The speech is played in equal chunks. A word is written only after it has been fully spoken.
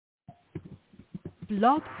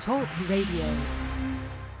Blog Talk Radio.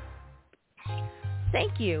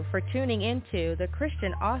 Thank you for tuning into the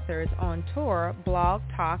Christian Authors on Tour Blog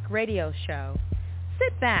Talk Radio show.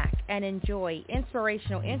 Sit back and enjoy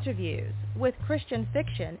inspirational interviews with Christian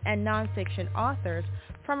fiction and nonfiction authors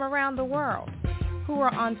from around the world who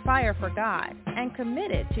are on fire for God and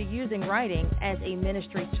committed to using writing as a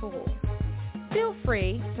ministry tool. Feel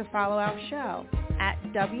free to follow our show at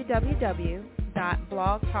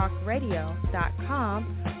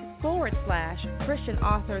www.blogtalkradio.com/Christian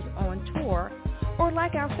Authors on Tour, or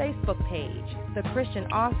like our Facebook page, the Christian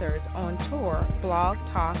Authors on Tour Blog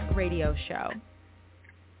Talk Radio Show.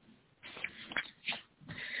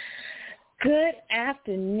 Good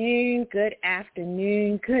afternoon, good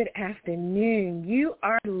afternoon, good afternoon. You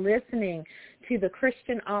are listening to the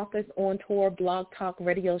Christian Authors on Tour Blog Talk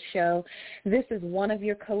Radio Show. This is one of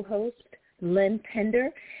your co-hosts, Lynn Pender,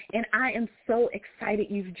 and I am so excited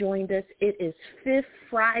you've joined us. It is Fifth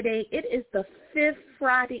Friday. It is the fifth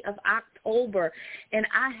Friday of October, and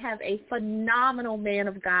I have a phenomenal man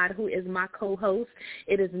of God who is my co-host.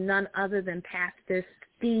 It is none other than Pastor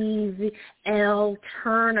Steve L.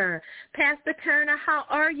 Turner. Pastor Turner, how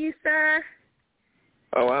are you, sir?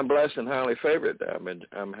 Oh, I'm blessed and highly favored.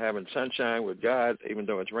 I'm having sunshine with God, even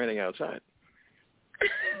though it's raining outside.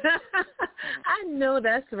 I know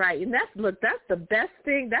that's right, and that's the best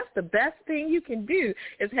thing. That's the best thing you can do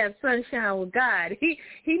is have sunshine with God. He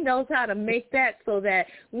knows how to make that so that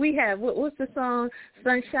we have what's the song?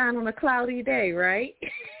 Sunshine on a cloudy day, right?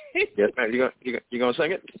 Yes, ma'am. You gonna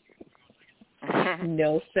sing it?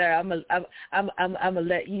 No, sir. I'm gonna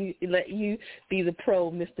let you be the pro,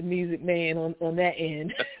 Mr. Music Man, on that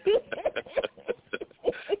end.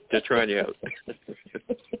 Just trying you out.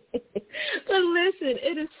 But listen,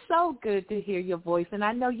 it is so good to hear your voice, and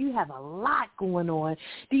I know you have a lot going on.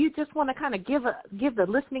 Do you just want to kind of give the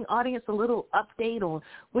listening audience a little update on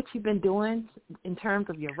what you've been doing in terms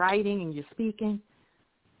of your writing and your speaking?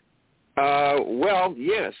 Well,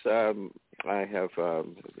 yes. I have,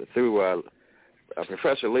 through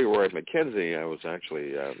Professor Leroy McKenzie, I was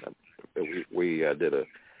actually, we did a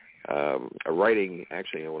writing,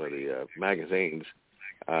 actually, in one of the magazines.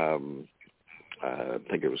 I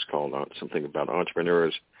think it was called something about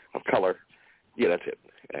entrepreneurs of color. Yeah, that's it.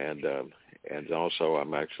 And also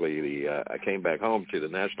I'm actually I came back home to the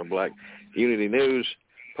National Black Unity News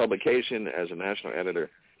publication as a national editor.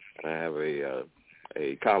 And I have a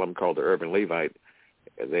column called the Urban Levite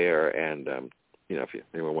there. And, if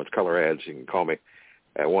anyone wants color ads, you can call me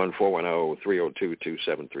at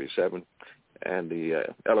 1-410-302-2737. And the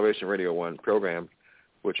Elevation Radio 1 program,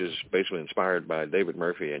 which is basically inspired by David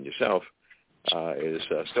Murphy and yourself, is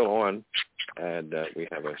still on, and we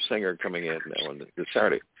have a singer coming in on this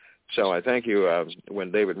Saturday. So I thank you.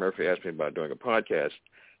 When David Murphy asked me about doing a podcast,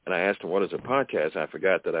 and I asked him, what is a podcast? I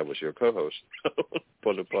forgot that I was your co-host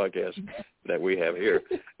for the podcast that we have here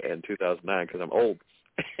in 2009, because I'm old.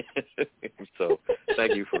 So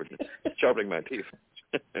thank you for sharpening my teeth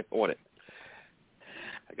on it.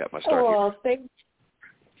 I got my start here.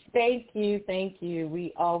 Thank you.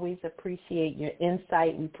 We always appreciate your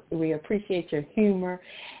insight. We appreciate your humor.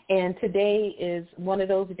 And today is one of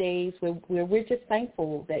those days where we're just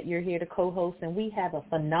thankful that you're here to co-host. And we have a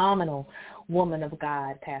phenomenal woman of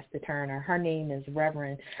God, Pastor Turner. Her name is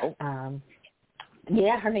Reverend. Her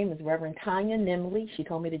name is Reverend Tanya Nemley. She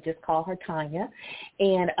told me to just call her Tanya.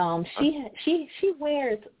 And she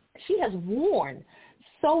has worn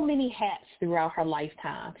so many hats throughout her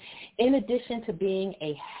lifetime. In addition to being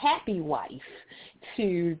a happy wife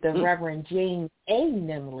to the Reverend James A.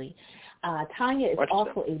 Nemley, Tanya is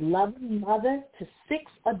also a loving mother to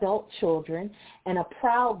 6 adult children and a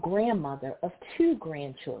proud grandmother of 2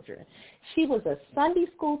 grandchildren. She was a Sunday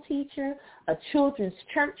school teacher, a children's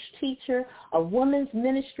church teacher, a women's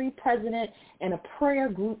ministry president, and a prayer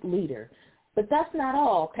group leader. But that's not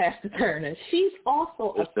all, Pastor Turner. She's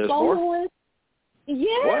also a soloist.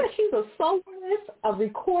 Yeah, she's a soloist, a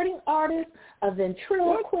recording artist, a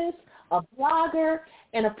ventriloquist, a blogger,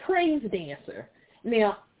 and a praise dancer.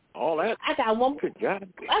 Now, all that. I got one more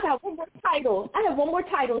title. I have one more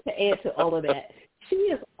title to add to all of that. She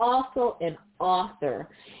is also an author,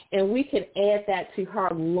 and we can add that to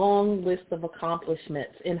her long list of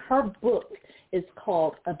accomplishments. And her book is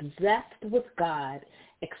called Obsessed with God,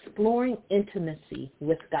 Exploring Intimacy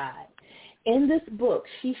with God. In this book,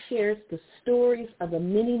 she shares the stories of the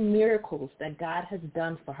many miracles that God has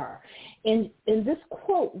done for her. And this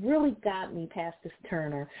quote really got me, Pastor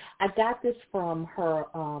Turner. I got this from her,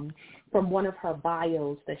 from one of her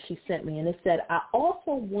bios that she sent me, and it said, I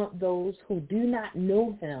also want those who do not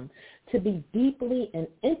know him to be deeply and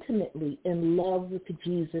intimately in love with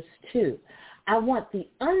Jesus too. I want the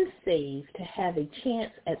unsaved to have a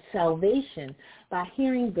chance at salvation by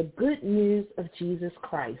hearing the good news of Jesus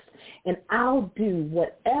Christ, and I'll do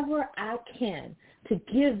whatever I can to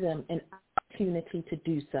give them an opportunity to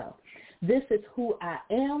do so. This is who I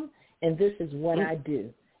am, and this is what I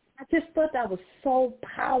do. I just thought that was so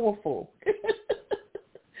powerful.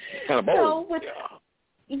 Kind of bold.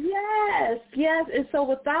 Yes. And so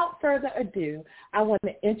without further ado, I want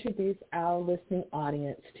to introduce our listening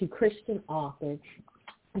audience to Christian author,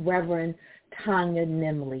 Reverend Tanya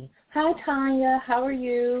Nemley. Hi, Tanya. How are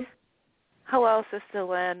you? Hello, Sister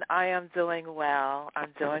Lynn. I am doing well.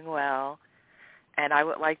 And I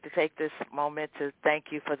would like to take this moment to thank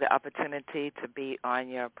you for the opportunity to be on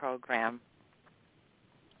your program.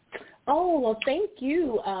 Oh, well, thank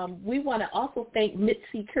you. We want to also thank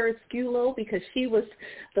Mitzi Kurisculo because she was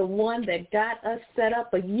the one that got us set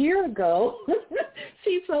up a year ago.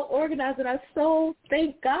 She's so organized, and I so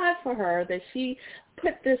thank God for her that she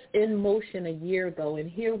put this in motion a year ago, and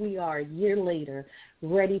here we are a year later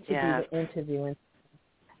ready to do the interview. And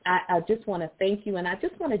I just want to thank you, and I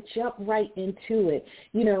just want to jump right into it.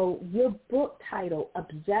 You know, your book title,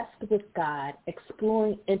 Obsessed with God,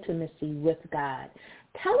 Exploring Intimacy with God.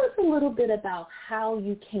 Tell us a little bit about how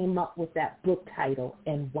you came up with that book title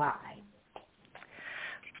and why.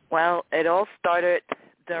 Well, it all started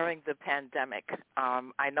during the pandemic.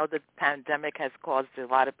 I know the pandemic has caused a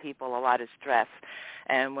lot of people a lot of stress.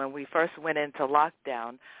 And when we first went into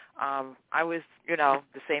lockdown, I was, the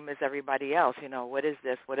same as everybody else. What is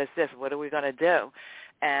this? What is this? What are we going to do?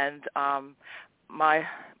 And I'm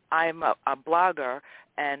a blogger,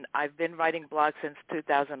 and I've been writing blogs since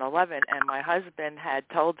 2011, and my husband had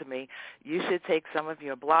told me, you should take some of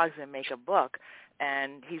your blogs and make a book.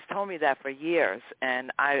 And he's told me that for years,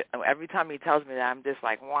 and every time he tells me that, I'm just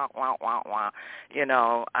like, wah, wah, wah, wah.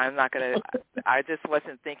 I'm not going to, I just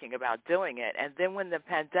wasn't thinking about doing it. And then when the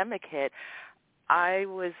pandemic hit, I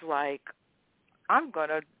was like, I'm going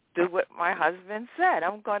to do what my husband said.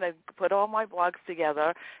 I'm going to put all my blogs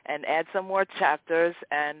together and add some more chapters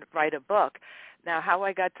and write a book. Now, how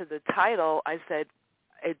I got to the title, I said,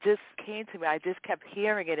 it just came to me. I just kept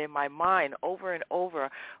hearing it in my mind over and over,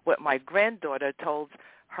 what my granddaughter told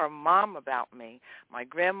her mom about me. My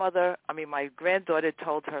granddaughter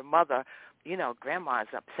told her mother, Grandma's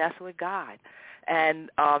obsessed with God. And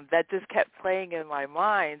that just kept playing in my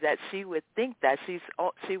mind that she would think that.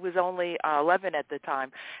 She was only 11 at the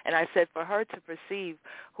time. And I said, for her to perceive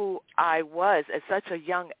who I was at such a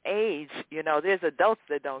young age, there's adults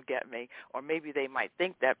that don't get me, or maybe they might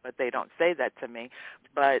think that, but they don't say that to me.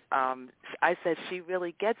 But I said, she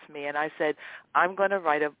really gets me. And I said, I'm going to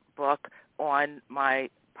write a book on my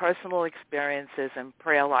personal experiences and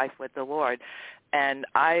prayer life with the Lord. And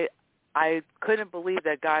I couldn't believe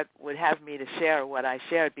that God would have me to share what I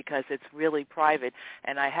shared because it's really private,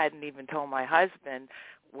 and I hadn't even told my husband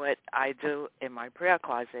what I do in my prayer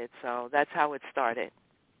closet. So that's how it started.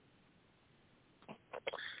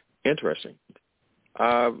 Interesting.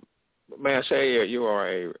 May I say you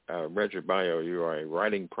are read your bio, you are a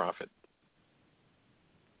writing prophet,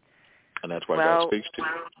 and that's what God speaks to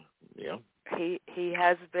you. Yeah. He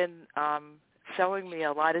has been showing me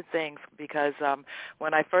a lot of things because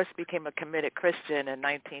when I first became a committed Christian in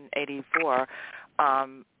 1984,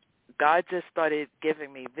 God just started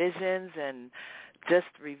giving me visions and just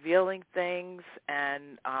revealing things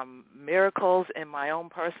and miracles in my own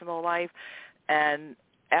personal life. And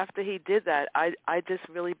after he did that, I just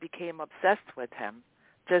really became obsessed with him.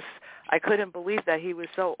 I couldn't believe that he was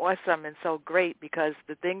so awesome and so great, because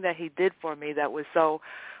the thing that he did for me that was so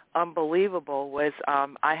unbelievable was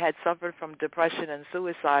I had suffered from depression and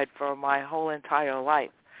suicide for my whole entire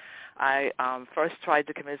life. I first tried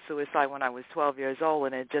to commit suicide when I was 12 years old,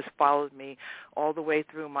 and it just followed me all the way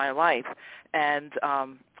through my life. And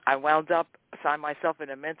I wound up finding myself in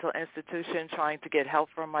a mental institution trying to get help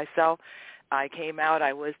for myself. I came out,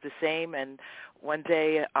 I was the same, and one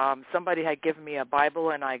day somebody had given me a Bible,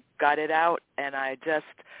 and I got it out, and I just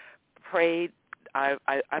prayed. I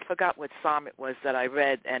forgot what psalm it was that I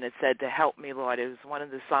read, and it said, to help me, Lord. It was one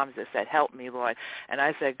of the psalms that said, help me, Lord. And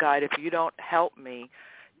I said, God, if you don't help me,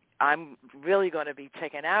 I'm really going to be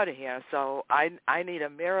taken out of here. So I need a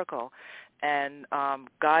miracle. And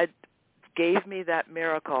God gave me that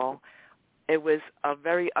miracle. It was a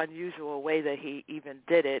very unusual way that he even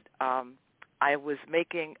did it. I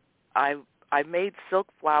made silk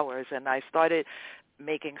flowers, and I started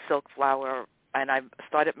making silk flower, and I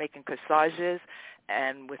started making corsages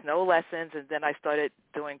and with no lessons, and then I started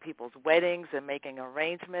doing people's weddings and making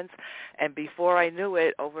arrangements. And before I knew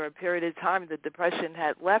it, over a period of time, the depression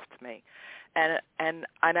had left me. and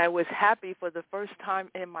I was happy for the first time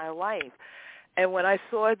in my life. And when I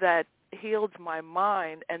saw that healed my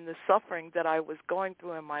mind and the suffering that I was going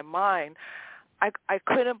through in my mind, I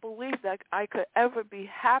couldn't believe that I could ever be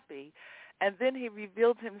happy. And then he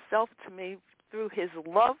revealed himself to me through his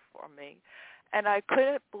love for me, and I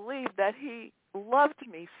couldn't believe that he loved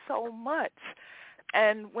me so much.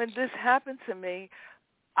 And when this happened to me,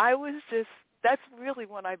 I was just, that's really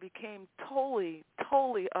when I became totally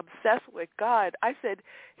obsessed with God. I said,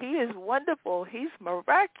 he is wonderful, he's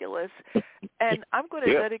miraculous, and I'm going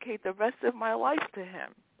to dedicate the rest of my life to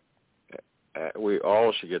him. We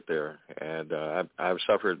all should get there, and I've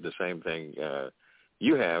suffered the same thing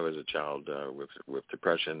you have as a child with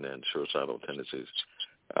depression and suicidal tendencies,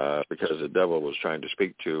 because the devil was trying to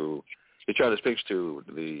speak to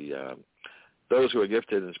the those who are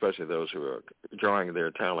gifted, and especially those who are drawing their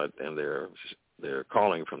talent and their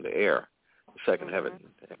calling from the air, the second heaven.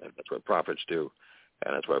 And that's what prophets do,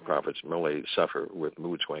 and that's why prophets mainly suffer with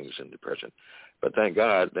mood swings and depression. But thank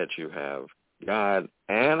God that you have God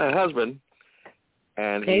and a husband.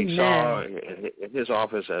 And he saw in his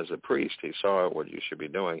office as a priest, he saw what you should be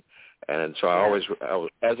doing. And so I was,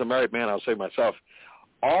 as a married man, I'll say myself,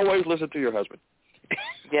 always listen to your husband.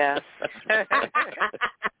 Yes.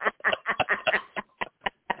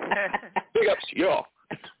 Big ups to y'all.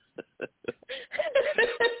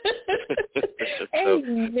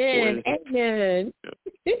 Amen. Amen.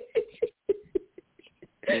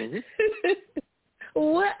 Mm-hmm.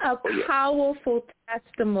 What a powerful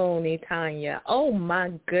testimony, Tanya. Oh,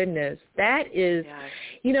 my goodness. That is,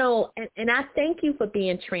 and I thank you for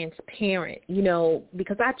being transparent,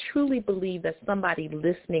 because I truly believe that somebody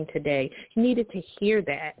listening today needed to hear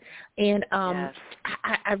that. And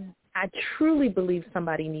I truly believe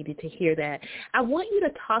somebody needed to hear that. I want you to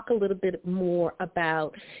talk a little bit more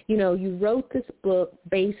about, you wrote this book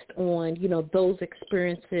based on, those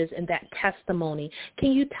experiences and that testimony.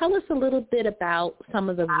 Can you tell us a little bit about some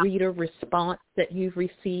of the reader response that you've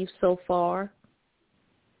received so far?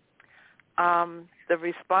 The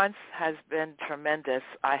response has been tremendous.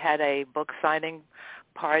 I had a book signing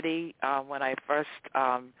party when I first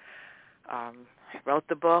wrote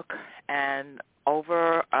the book, and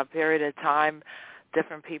over a period of time,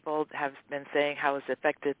 different people have been saying how it's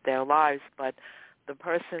affected their lives, but the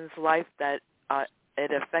person's life that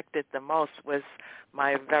it affected the most was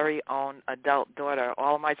my very own adult daughter.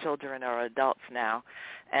 All my children are adults now,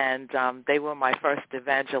 and they were my first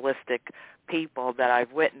evangelistic people that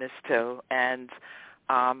I've witnessed to. And,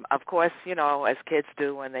 of course, as kids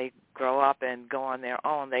do when they grow up and go on their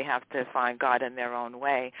own, they have to find God in their own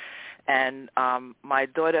way. And my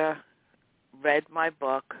daughter read my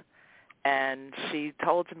book, and she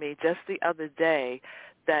told me just the other day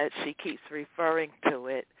that she keeps referring to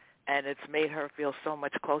it, and it's made her feel so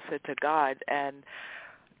much closer to God. And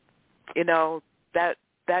that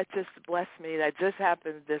just blessed me. That just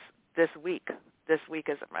happened this week. This week,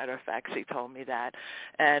 as a matter of fact, she told me that,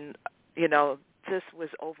 and just was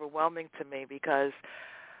overwhelming to me, because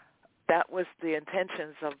that was the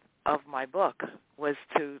intentions of my book, was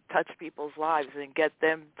to touch people's lives and get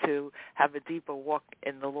them to have a deeper walk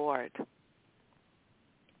in the Lord.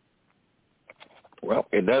 Well,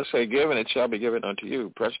 it does say, give, and it shall be given unto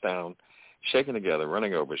you, pressed down, shaken together,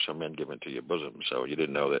 running over, shall men give into your bosom. So you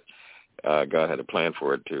didn't know that God had a plan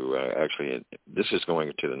for it to actually, this is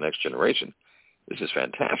going to the next generation. This is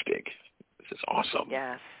fantastic. This is awesome.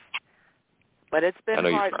 Yes. But it's been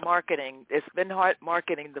hard marketing. It's been hard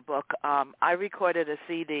marketing the book. I recorded a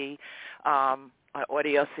CD, an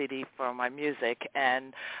audio CD for my music,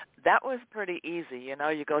 and that was pretty easy.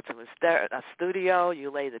 You go to a studio,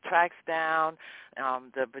 you lay the tracks down,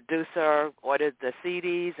 the producer ordered the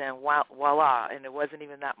CDs, and voila, and it wasn't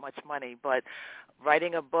even that much money. But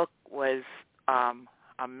writing a book was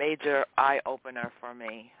a major eye-opener for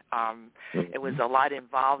me. It was a lot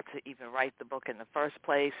involved to even write the book in the first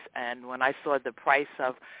place, and when I saw the price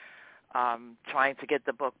of trying to get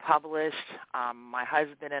the book published, my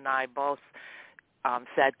husband and I both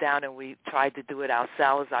sat down and we tried to do it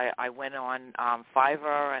ourselves. I went on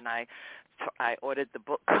Fiverr, and I ordered the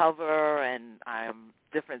book cover and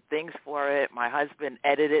different things for it. My husband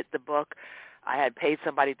edited the book. I had paid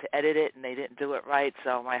somebody to edit it, and they didn't do it right,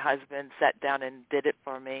 so my husband sat down and did it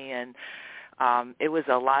for me, and it was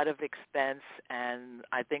a lot of expense, and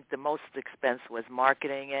I think the most expense was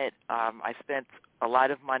marketing it. I spent a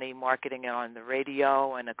lot of money marketing it on the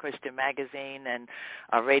radio and a Christian magazine and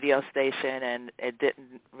a radio station, and it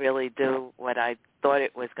didn't really do what I thought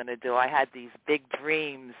it was going to do. I had these big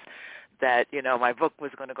dreams that, my book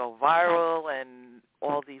was going to go viral and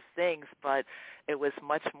all these things, but it was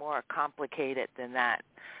much more complicated than that.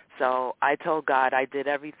 So I told God I did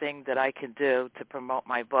everything that I can do to promote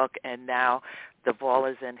my book, and now the ball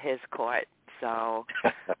is in his court. So,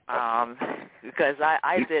 because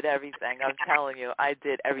I did everything. I'm telling you, I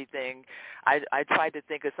did everything. I tried to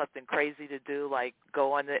think of something crazy to do, like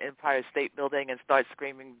go on the Empire State Building and start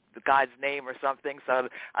screaming God's name or something, so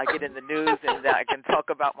I get in the news and I can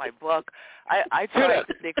talk about my book. I tried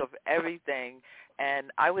to think of everything,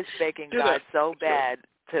 and I was begging God so bad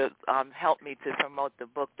to help me to promote the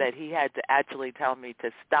book that he had to actually tell me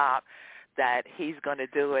to stop, that he's going to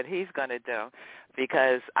do what he's going to do,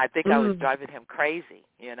 because I think I was driving him crazy,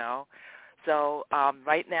 you know. So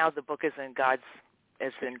right now the book is in God's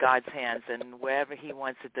hands, and wherever he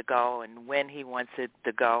wants it to go and when he wants it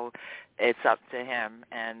to go, it's up to him.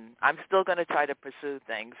 And I'm still going to try to pursue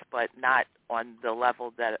things, but not on the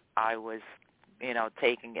level that I was, you know,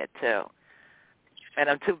 taking it to. And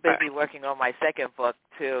I'm too busy working on my second book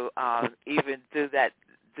to even do that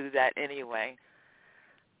anyway.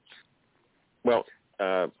 Well,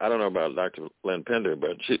 I don't know about Dr. Lynn Pender,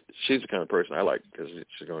 but she's the kind of person I like, because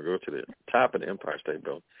she's going to go to the top of the Empire State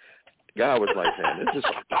Building. God was like saying, "This is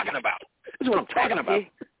what I'm talking about. This is what I'm talking about."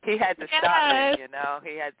 He had to stop me, you know.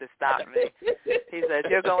 He had to stop me. He said,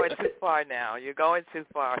 "You're going too far now. You're going too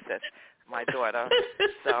far," said my daughter.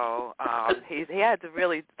 So he had to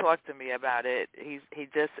really talk to me about it. He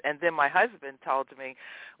just, and then my husband told me,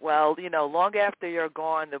 well, you know, long after you're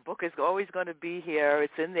gone, the book is always going to be here.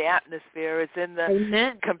 It's in the atmosphere. It's in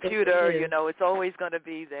the computer. You know, it's always going to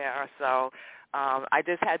be there. So I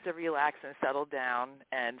just had to relax and settle down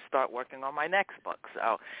and start working on my next book.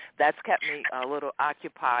 So that's kept me a little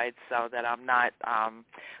occupied, so that I'm not,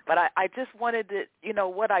 but I just wanted to, you know,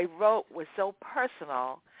 what I wrote was so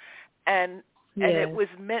personal, and it was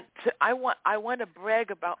meant to, I want to brag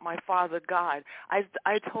about my Father God. I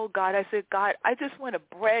told God, I said, God, I just want to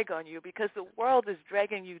brag on you, because the world is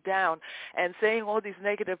dragging you down and saying all these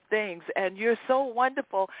negative things, and you're so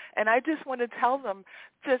wonderful, and I just want to tell them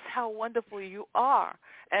just how wonderful you are.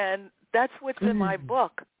 And that's what's in my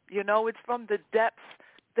book. You know, it's from the depths.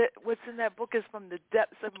 What's in that book is from the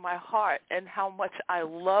depths of my heart, and how much I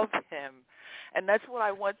love him. And that's what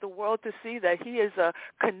I want the world to see, that he is a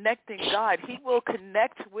connecting God. He will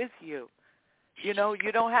connect with you. You know,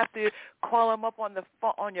 you don't have to call him up on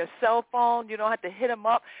your cell phone. You don't have to hit him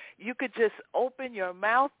up. You could just open your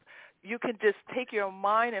mouth. You can just take your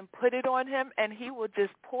mind and put it on him, and he will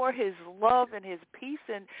just pour his love and his peace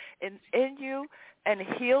in you and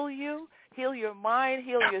heal you, heal your mind,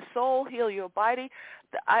 heal your soul, heal your body.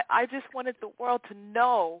 I just wanted the world to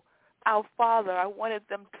know our Father. I wanted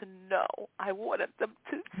them to know. I wanted them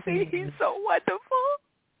to see he's so wonderful.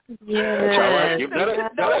 Yes. That's all right. You got it.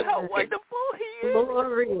 Know how wonderful he is.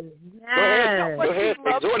 Glory. Yes. Go ahead.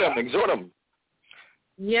 Exhort him.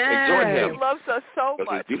 Yes. He loves us so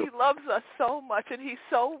much. He loves us so much, and he's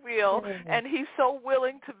so real, and he's so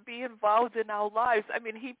willing to be involved in our lives. I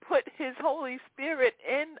mean, he put his Holy Spirit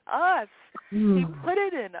in us. He put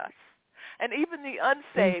it in us. And even the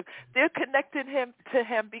unsaved, they're connected to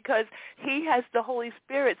him because he has the Holy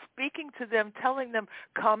Spirit speaking to them, telling them,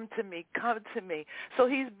 come to me, come to me. So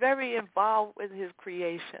he's very involved with his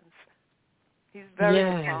creations. He's very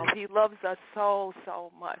involved. He loves us so,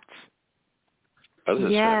 so much. Oh, this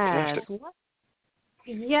is fantastic.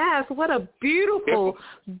 Yes, what a beautiful,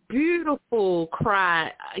 beautiful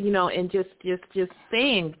cry, you know, and just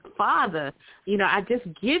saying, Father, you know, I just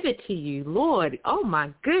give it to you, Lord. Oh, my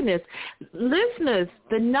goodness. Listeners,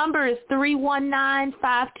 the number is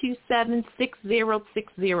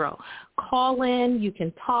 319-527-6060. Call in. You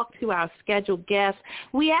can talk to our scheduled guests.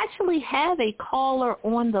 We actually have a caller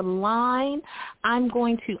on the line. I'm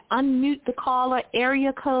going to unmute the caller,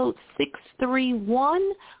 area code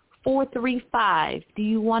 631-435. Do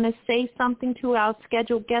you want to say something to our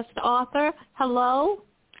scheduled guest author? Hello?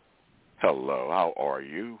 Hello, how are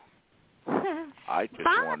you? I just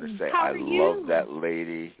want to say I love that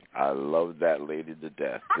lady. I love that lady to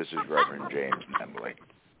death. This is Reverend James Nemley.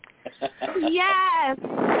 Yes.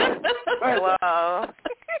 Hello.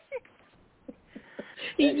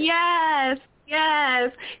 Yes.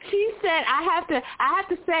 Yes. She said, I have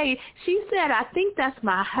to say, she said, I think that's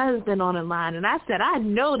my husband on the line. And I said, I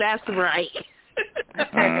know that's right.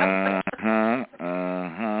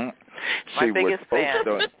 See, biggest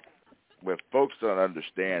fan. What folks don't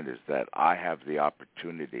understand is that I have the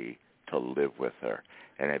opportunity to live with her,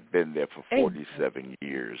 and have been there for 47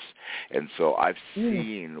 years. And so I've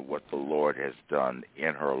seen what the Lord has done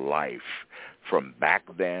in her life from back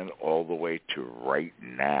then all the way to right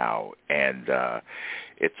now. And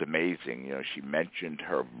it's amazing. You know, she mentioned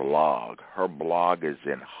her blog. Her blog is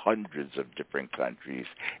in hundreds of different countries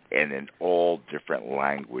and in all different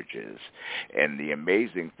languages. And the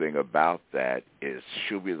amazing thing about that is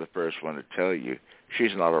she'll be the first one to tell you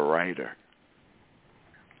she's not a writer.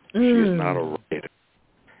 She's not a writer.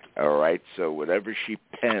 All right, so whatever she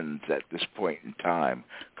pens at this point in time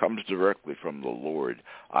comes directly from the Lord.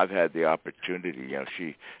 I've had the opportunity, you know,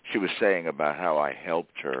 she was saying about how I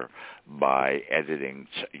helped her by editing,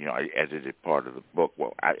 you know, I edited part of the book.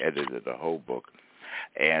 Well, I edited the whole book.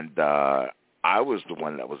 And I was the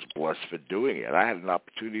one that was blessed for doing it. I had an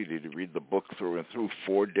opportunity to read the book through and through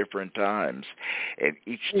 4 different times, and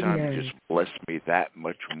each time it just blessed me that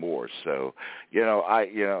much more. So,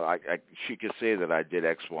 she could say that I did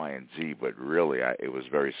X, Y, and Z, but really, it was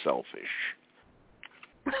very selfish.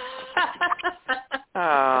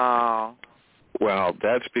 Oh. Well,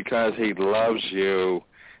 that's because he loves you,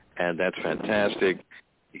 and that's fantastic.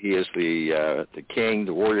 He is the king,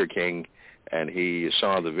 the warrior king. And he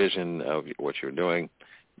saw the vision of what you're doing,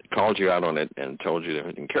 called you out on it, and told you to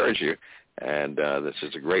encourage you. And this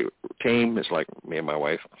is a great team. It's like me and my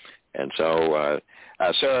wife. And so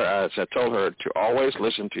Sarah told her to always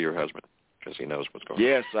listen to your husband because he knows what's going on.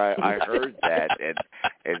 Yes, I heard that, and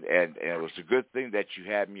it was a good thing that you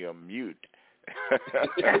had me on mute.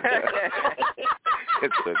 It's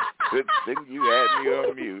a good thing you had me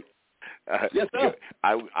on mute. Yes, sir.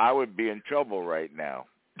 I would be in trouble right now.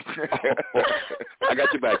 I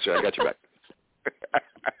got your back, sir. I got your back.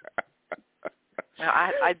 Now,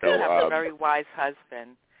 I do have a very wise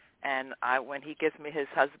husband, and when he gives me his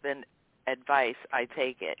husband advice, I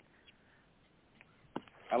take it.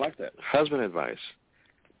 I like that. Husband advice.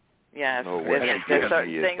 Yes. No, there's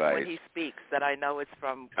certain things when he speaks that I know it's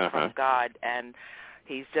from God, and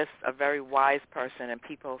he's just a very wise person, and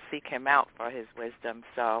people seek him out for his wisdom.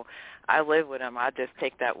 So I live with him. I just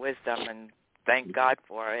take that wisdom and thank God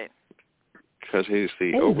for it. Because he's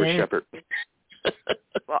the over-shepherd.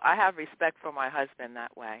 Well, I have respect for my husband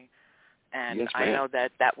that way, and yes, I know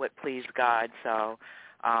that would please God. So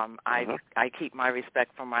I keep my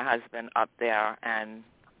respect for my husband up there, and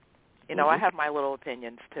you know I have my little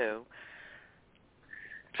opinions too.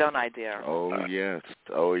 Don't I, dear? Oh yes.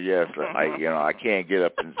 I can't get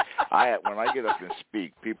up and when I get up and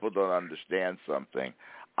speak, people don't understand something.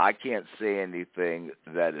 I can't say anything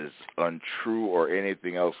that is untrue or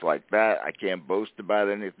anything else like that. I can't boast about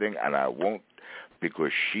anything, and I won't,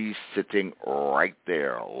 because she's sitting right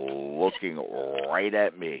there looking right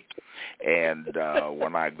at me. And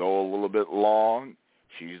when I go a little bit long,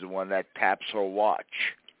 she's the one that taps her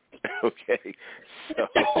watch. Okay?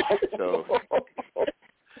 So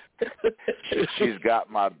she's got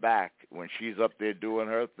my back. When she's up there doing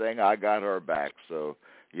her thing, I got her back. So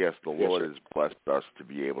yes, the Lord has blessed us to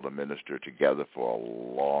be able to minister together for a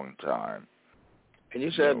long time. And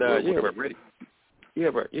you said you have a radio. You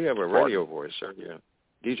have a radio voice, sir. Yeah,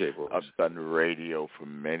 DJ voice. I've done radio for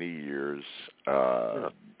many years,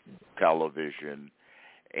 television,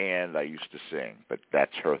 and I used to sing. But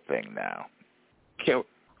that's her thing now. Can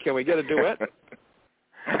we get a duet?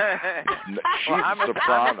 I'm a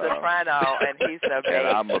soprano, and he's a bass. And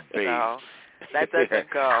I'm a bass. So that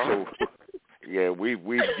doesn't go. So, yeah, we've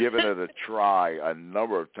given it a try a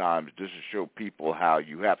number of times just to show people how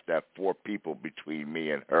you have to have 4 people between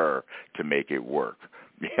me and her to make it work.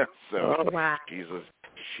 Yeah, so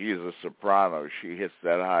she's a soprano. She hits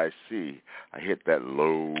that high C. I hit that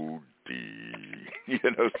low D.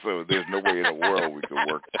 So there's no way in the world we can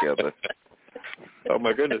work together. Oh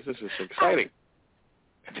my goodness, this is exciting.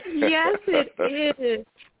 Yes, it is.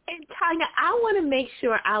 And Tanya, I want to make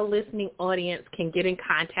sure our listening audience can get in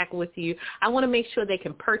contact with you. I want to make sure they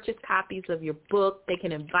can purchase copies of your book. They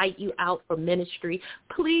can invite you out for ministry.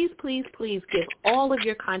 Please, please, please give all of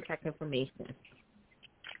your contact information.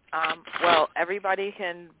 Well, everybody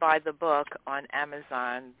can buy the book on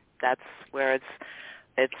Amazon. That's where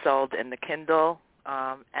it's sold in the Kindle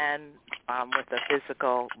and with a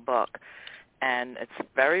physical book. And it's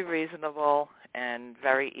very reasonable and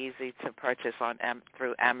very easy to purchase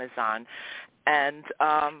through Amazon. And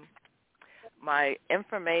my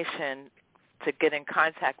information to get in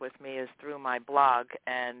contact with me is through my blog,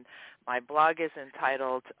 and my blog is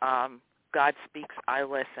entitled God Speaks, I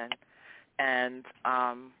Listen, and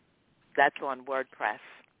that's on WordPress.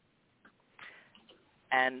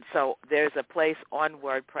 And so there's a place on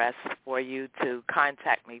WordPress for you to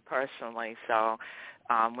contact me personally. So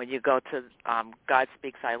when you go to God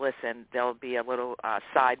Speaks, I Listen, there'll be a little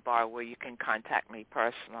sidebar where you can contact me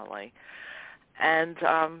personally. And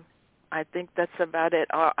I think that's about it.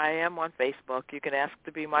 I am on Facebook. You can ask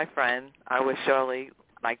to be my friend. I would surely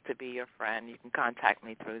like to be your friend. You can contact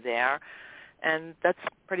me through there. And that's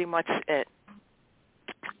pretty much it.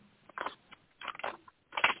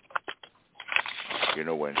 You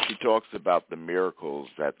know, when she talks about the miracles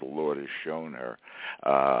that the Lord has shown her,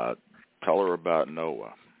 tell her about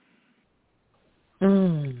Noah.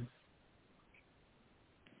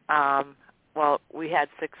 Well, we had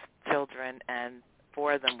 6 children, and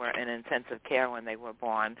 4 of them were in intensive care when they were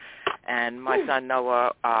born. And my son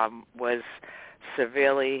Noah was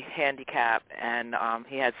severely handicapped, and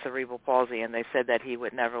he had cerebral palsy, and they said that he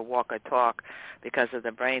would never walk or talk because of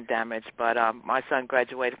the brain damage. But my son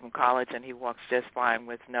graduated from college, and he walks just fine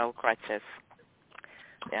with no crutches.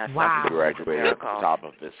 Yeah, wow. He graduated at the top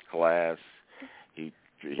of his class. He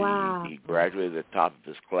graduated at the top of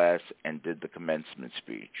his class and did the commencement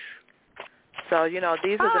speech. So, you know,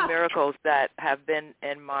 these are the miracles that have been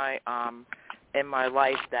in my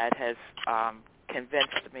life that has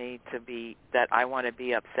convinced me that I want to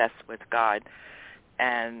be obsessed with God.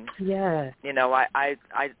 And, you know, I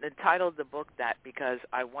entitled the book that because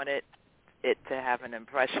I wanted it to have an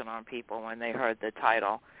impression on people when they heard the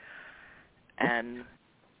title. And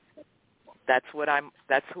that's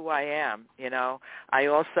who I am, you know. I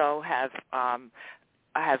also have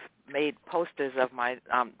made posters of my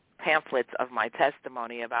pamphlets of my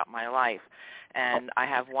testimony about my life. And I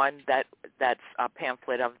have one that's a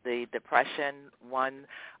pamphlet of the Depression, one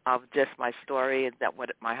of just my story that what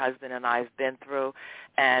my husband and I have been through.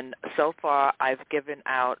 And so far I've given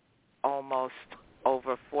out almost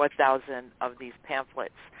over 4,000 of these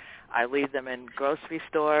pamphlets. I leave them in grocery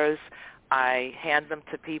stores. I hand them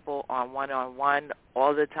to people on one-on-one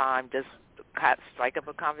all the time, just strike up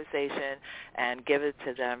a conversation and give it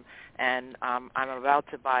to them. And I'm about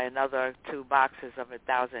to buy another 2 boxes of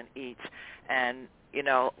 1,000 each. And, you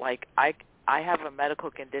know, like I have a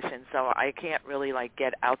medical condition, so I can't really, like,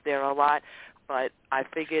 get out there a lot. But I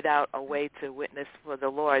figured out a way to witness for the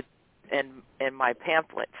Lord in my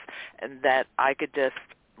pamphlets, and that I could just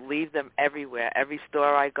leave them everywhere. Every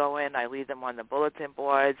store I go in, I leave them on the bulletin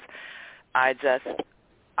boards. I just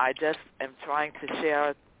am trying to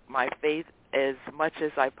share my faith as much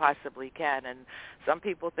as I possibly can. And some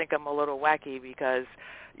people think I'm a little wacky because,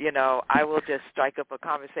 you know, I will just strike up a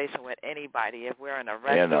conversation with anybody if we're in a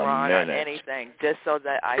restaurant or anything, just so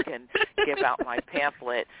that I can give out my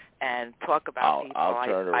pamphlet and talk about people. I'll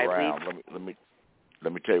turn it around.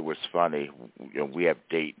 Let me tell you what's funny. You know, we have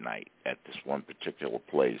date night at this one particular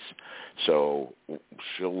place, so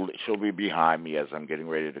she'll be behind me as I'm getting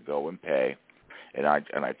ready to go and pay, and I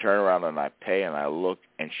turn around and I pay and I look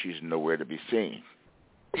and she's nowhere to be seen.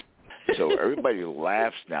 So everybody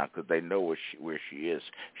laughs now because they know where she is.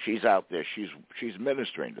 She's out there. She's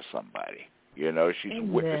ministering to somebody. You know, she's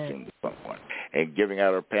witnessing to someone and giving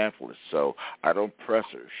out her pamphlets. So I don't press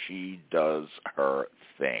her. She does her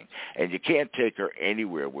thing. And you can't take her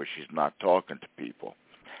anywhere where she's not talking to people.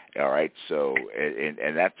 All right? So,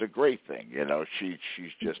 and that's a great thing. You know, she's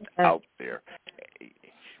just out there.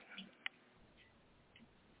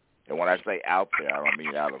 And when I say out there, I don't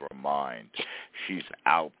mean out of her mind. She's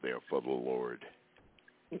out there for the Lord.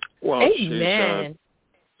 Well, Amen. She's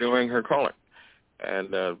doing her calling. And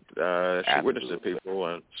she witnesses people,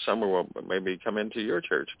 and some will maybe come into your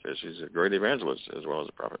church because she's a great evangelist as well as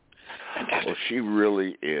a prophet. Well, she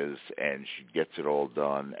really is, and she gets it all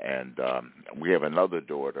done. And we have another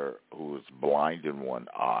daughter who is blind in one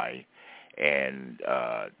eye, and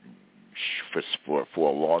for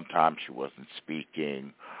a long time she wasn't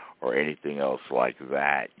speaking or anything else like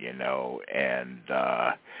that, you know. And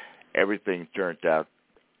everything turned out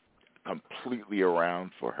completely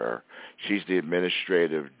around for her. She's the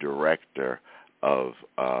administrative director of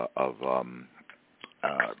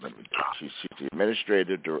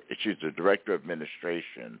she's the director of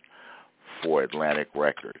administration for Atlantic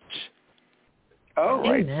Records. Oh,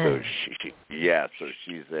 right. Amen. So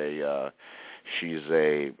she's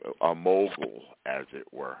a mogul, as it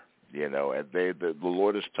were. You know, and the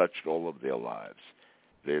Lord has touched all of their lives.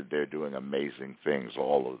 They're doing amazing things,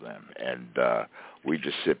 all of them. And we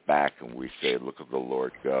just sit back and we say, look at the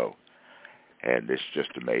Lord go. And it's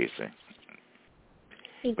just amazing.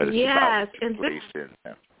 But it's about what you place in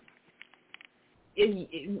them.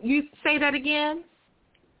 You say that again?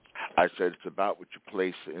 I said it's about what you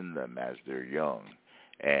place in them as they're young.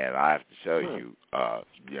 And I have to tell you,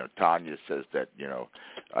 Tanya says that, she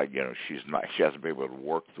hasn't been able to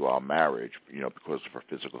work through our marriage, because of her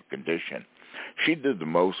physical condition. She did the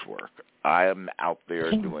most work. I am out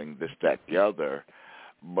there doing this, that, the other,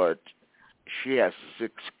 but she has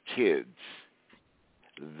 6 kids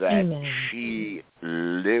that she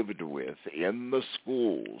lived with in the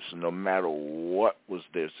schools, no matter what was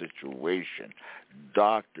their situation,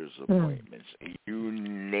 doctor's appointments, you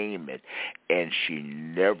name it. And she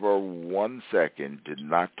never one second did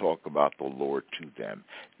not talk about the Lord to them.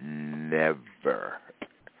 Never.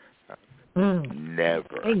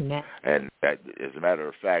 Never. Amen. And as a matter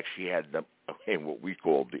of fact, she had them in what we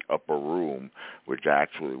called the upper room, which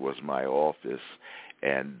actually was my office,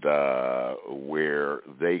 and where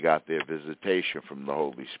they got their visitation from the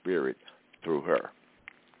Holy Spirit through her.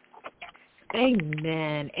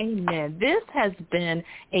 Amen. Amen. This has been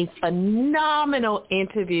a phenomenal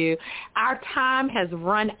interview. Our time has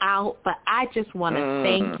run out, but I just want to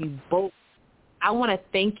thank you both. I want to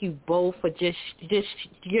thank you both for just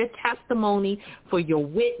your testimony, for your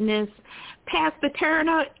witness. Pastor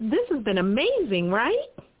Turner, this has been amazing, right?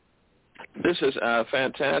 This is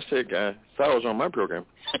fantastic. I thought I was on my program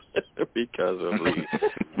because of Lee.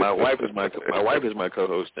 My wife is my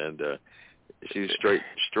co-host, and she's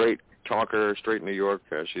straight talker, straight New York.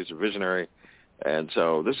 She's a visionary, and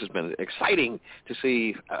so this has been exciting to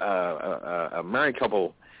see a married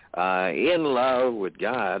couple in love with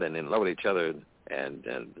God and in love with each other, and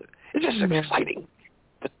it's just exciting.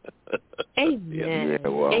 Amen. Yeah,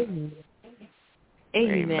 well,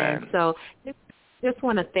 Amen. So just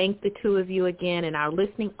want to thank the two of you again, and our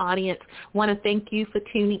listening audience want to thank you for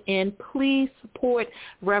tuning in. Please support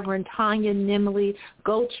Reverend Tanya Nemley.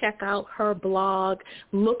 Go check out her blog.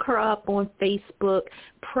 Look her up on Facebook.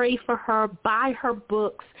 Pray for her. Buy her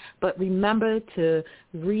books. But remember to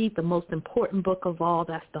read the most important book of all.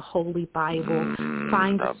 That's the Holy Bible.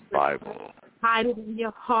 Find the Bible. Hide it in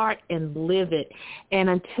your heart and live it. And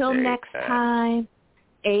until next time,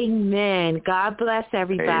 amen. God bless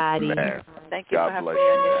everybody. Amen. Thank you God for having bless me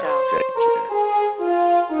on your show.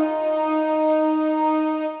 you.